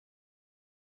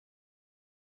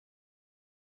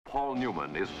Paul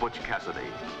Newman is Butch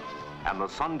Cassidy, and the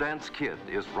Sundance Kid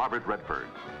is Robert Redford.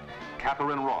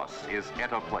 Catherine Ross is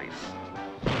Etta Place.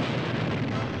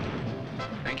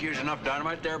 Think you use enough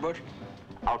dynamite there, Butch?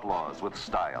 Outlaws with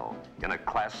style, in a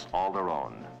class all their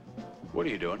own. What are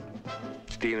you doing?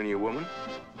 Stealing your woman?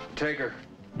 Take her.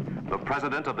 The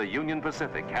president of the Union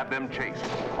Pacific had them chased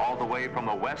all the way from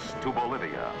the west to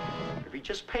Bolivia. If he'd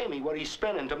just pay me what he's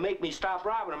spending to make me stop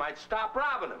robbing him, I'd stop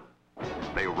robbing him.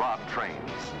 They robbed trains,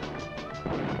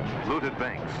 looted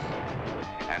banks,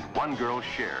 and one girl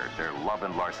shared their love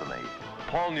and larceny.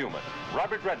 Paul Newman,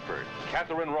 Robert Redford,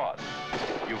 Catherine Ross.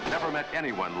 You've never met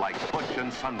anyone like Butch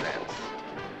and Sundance.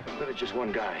 But it's just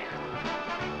one guy.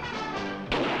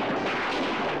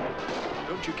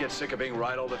 Don't you get sick of being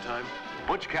right all the time?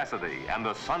 Butch Cassidy and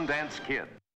the Sundance Kid.